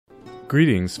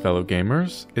Greetings, fellow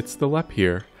gamers. It's the Lep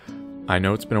here. I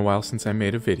know it's been a while since I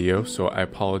made a video, so I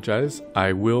apologize.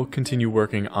 I will continue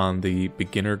working on the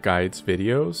beginner guides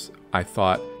videos. I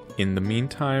thought in the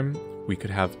meantime, we could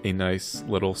have a nice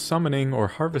little summoning or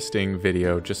harvesting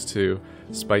video just to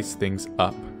spice things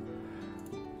up.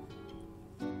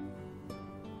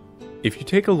 If you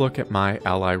take a look at my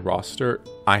ally roster,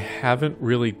 I haven't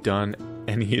really done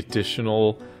any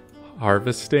additional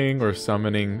harvesting or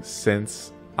summoning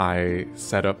since I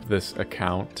set up this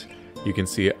account. You can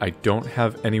see I don't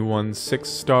have anyone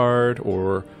 6-starred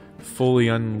or fully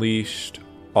unleashed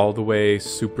all the way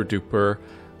super duper.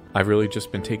 I've really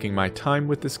just been taking my time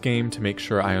with this game to make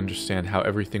sure I understand how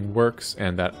everything works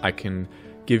and that I can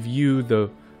give you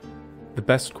the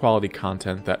best quality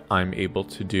content that I'm able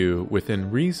to do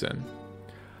within reason.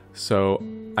 So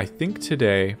I think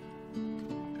today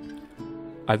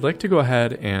I'd like to go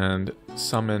ahead and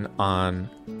summon on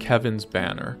Kevin's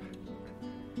banner.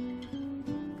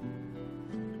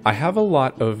 I have a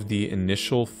lot of the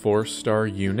initial 4-star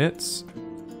units,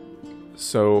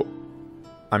 so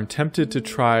I'm tempted to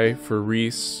try for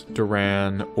Reese,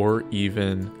 Duran, or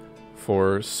even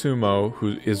for Sumo,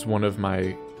 who is one of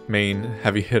my main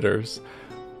heavy hitters,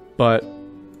 but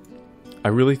I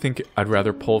really think I'd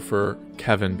rather pull for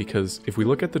Kevin because if we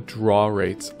look at the draw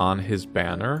rates on his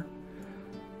banner,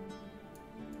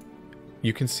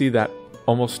 you can see that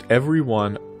almost every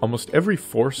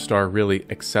 4-star really,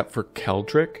 except for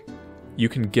Keldrick, you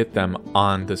can get them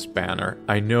on this banner.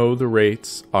 I know the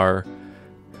rates are...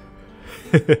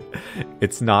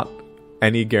 it's not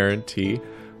any guarantee,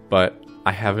 but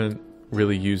I haven't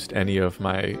really used any of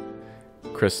my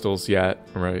crystals yet,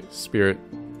 right? Spirit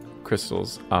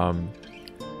crystals.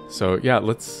 So yeah,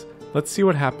 let's see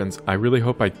what happens. I really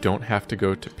hope I don't have to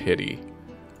go to pity.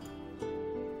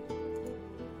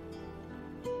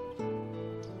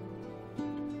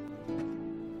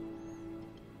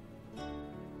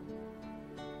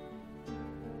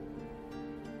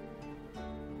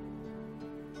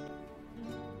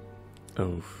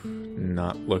 Oof,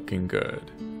 not looking good.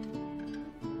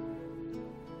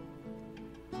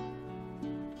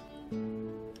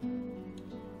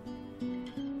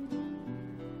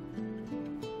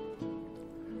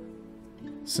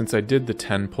 Since I did the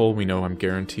 10 pull, we know I'm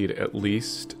guaranteed at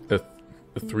least a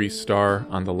 3-star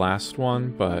on the last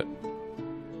one, but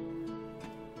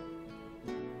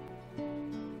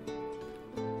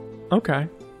okay.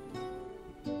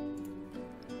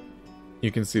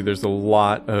 You can see there's a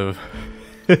lot of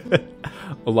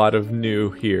a lot of new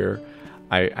here.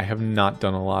 I have not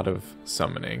done a lot of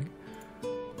summoning.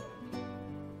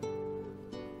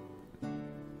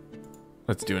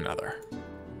 Let's do another.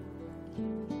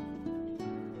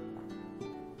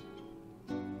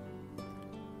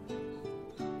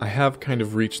 I have kind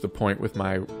of reached the point with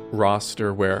my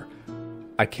roster where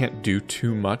I can't do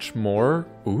too much more.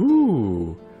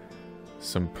 Ooh,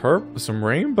 some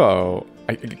rainbow.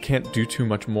 I can't do too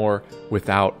much more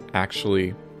without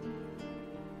actually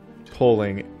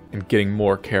pulling and getting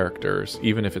more characters,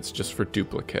 even if it's just for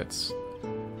duplicates.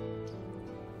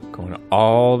 Going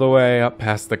all the way up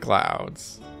past the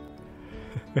clouds.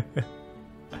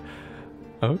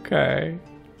 Okay.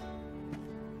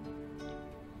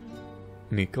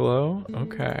 Nicolo,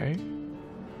 okay.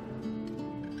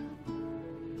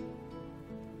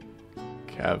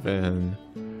 Kevin.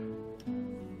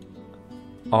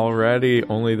 Already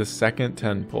only the second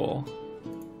 10 pull.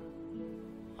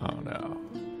 Oh no.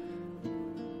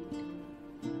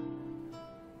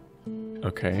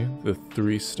 Okay, the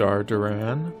 3-star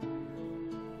Duran.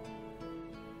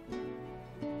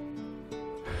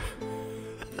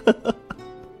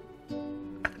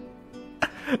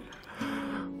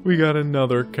 We got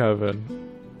another Kevin.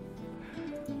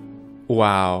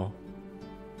 Wow.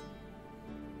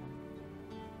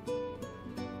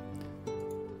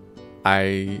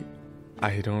 I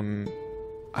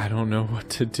don't know what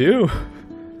to do.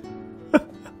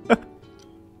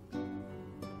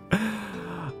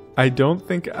 I don't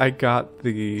think I got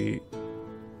the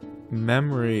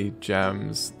memory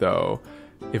gems though.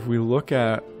 If we look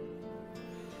at,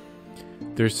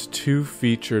 there's 2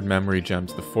 featured memory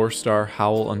gems, the 4-star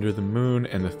Howl Under the Moon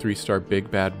and the 3-star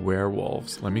Big Bad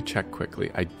Werewolves. Let me check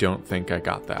quickly. I don't think I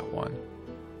got that one.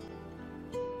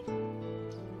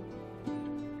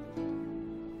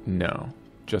 No,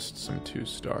 just some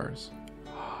 2-stars.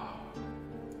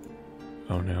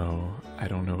 Oh no, I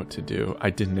don't know what to do. I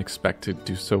didn't expect to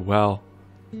do so well.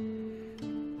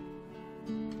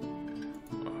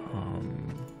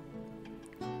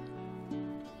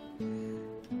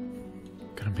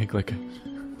 Gonna make like a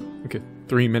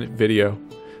 3-minute video.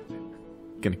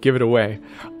 Gonna give it away.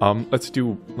 Let's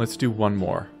do one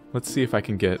more. Let's see if I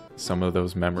can get some of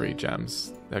those memory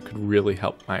gems. That could really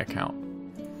help my account.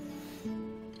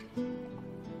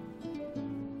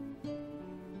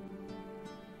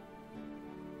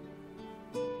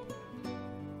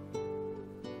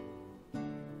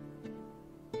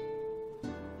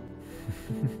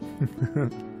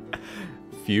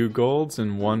 Few golds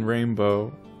and one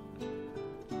rainbow.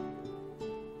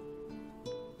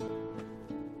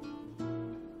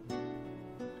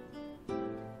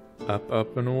 Up,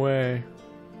 up, and away.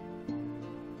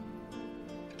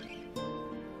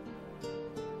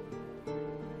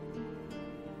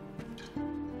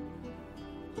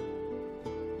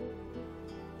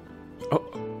 Oh.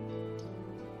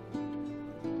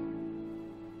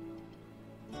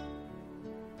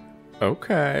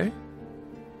 Okay.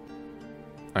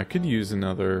 I could use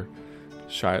another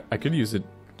I could use a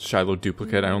Shiloh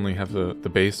duplicate. I only have the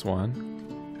base one.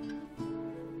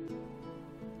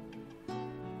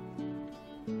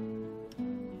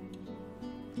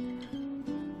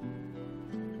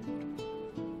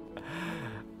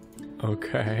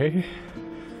 Okay.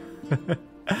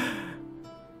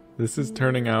 This is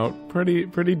turning out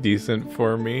pretty decent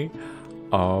for me.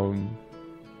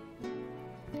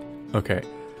 Okay.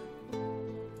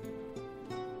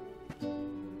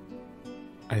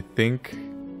 I think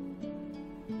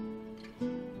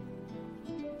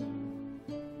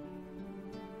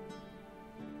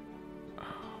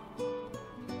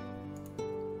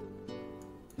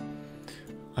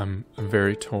I'm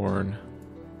very torn.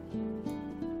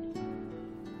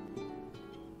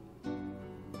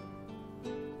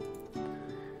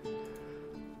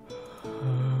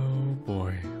 Oh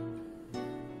boy.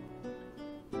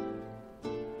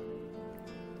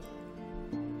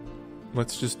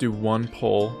 Let's just do one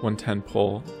pull, 110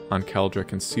 pull on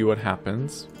Keldric and see what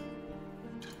happens.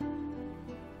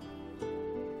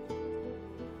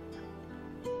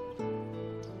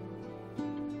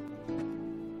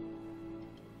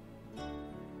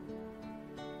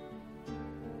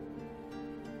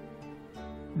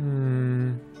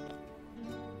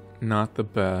 Not the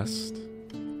best.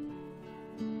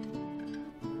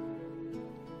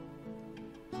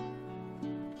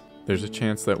 There's a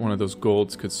chance that one of those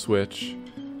golds could switch,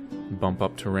 bump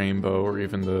up to rainbow, or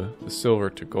even the silver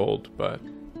to gold, but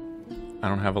I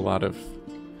don't have a lot of...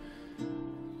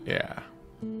 Yeah.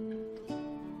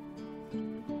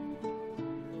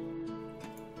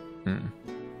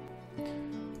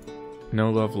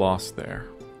 No love lost there.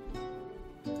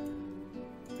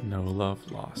 No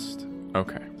love lost.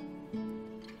 Okay.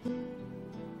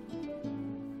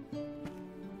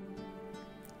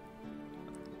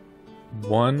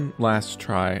 One last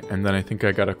try, and then I think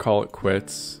I gotta call it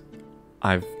quits.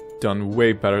 I've done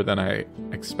way better than I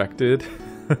expected.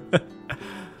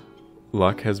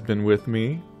 Luck has been with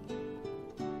me.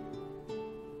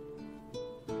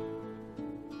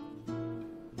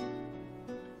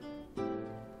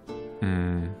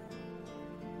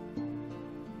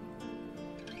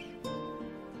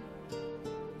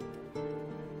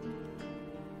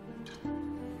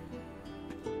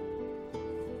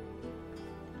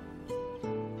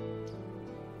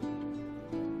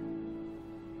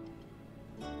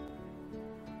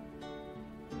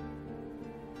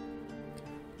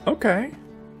 Okay,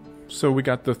 so we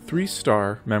got the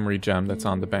 3-star memory gem that's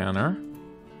on the banner.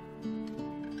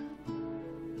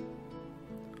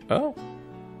 Oh.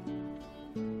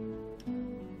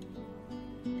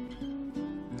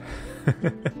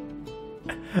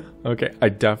 Okay, I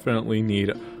definitely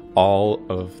need all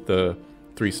of the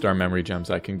 3-star memory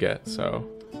gems I can get, so...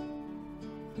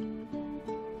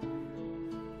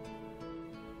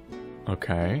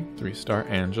 Okay, 3-star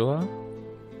Angela.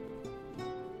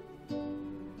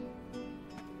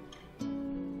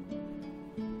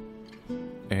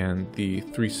 And the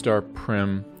 3-star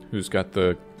Prim, who's got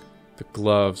the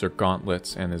gloves or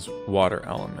gauntlets and his water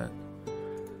element.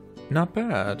 Not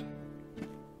bad.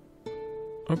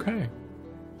 Okay.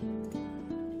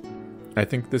 I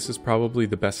think this is probably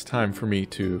the best time for me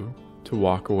to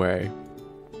walk away,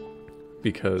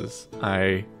 because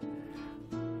I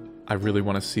really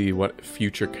want to see what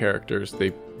future characters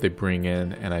they bring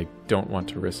in, and I don't want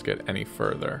to risk it any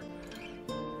further.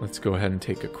 Let's go ahead and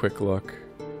take a quick look.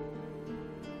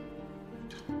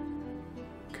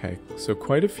 Okay, so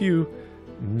quite a few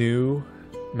new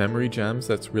memory gems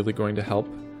that's really going to help.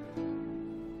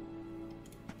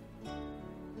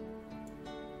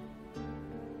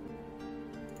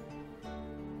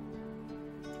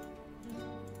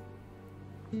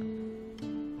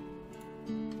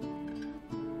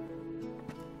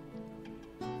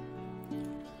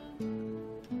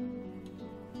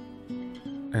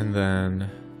 And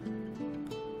then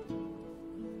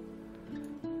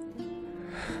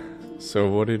So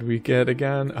what did we get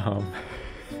again?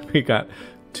 We got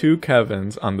 2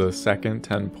 Kevins on the second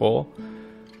 10 pull.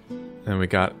 And we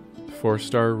got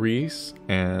 4-star Reese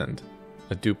and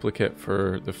a duplicate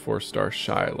for the 4-star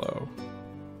Shiloh.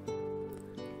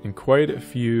 And quite a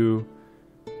few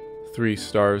 3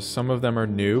 stars. Some of them are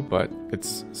new, but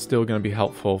it's still going to be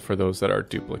helpful for those that are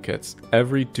duplicates.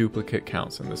 Every duplicate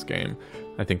counts in this game.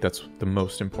 I think that's the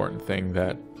most important thing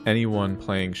that anyone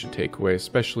playing should take away,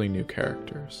 especially new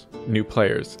characters. New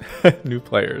players. New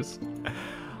players.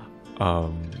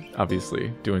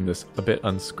 Obviously, doing this a bit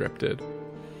unscripted.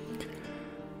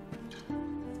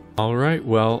 Alright,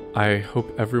 well, I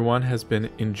hope everyone has been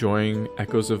enjoying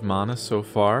Echoes of Mana so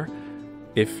far.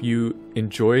 If you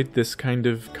enjoyed this kind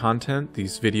of content,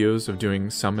 these videos of doing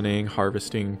summoning,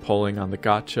 harvesting, pulling on the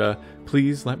gacha,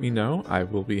 please let me know. I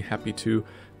will be happy to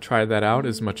try that out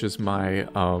as much as my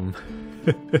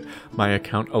my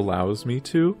account allows me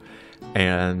to.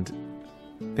 And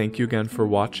thank you again for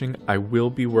watching. I will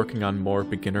be working on more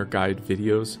beginner guide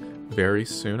videos very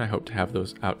soon. I hope to have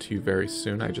those out to you very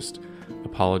soon. I just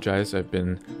apologize. I've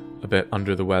been a bit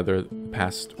under the weather the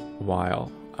past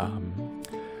while.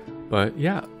 But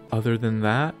yeah, other than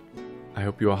that, I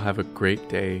hope you all have a great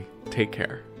day. Take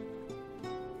care.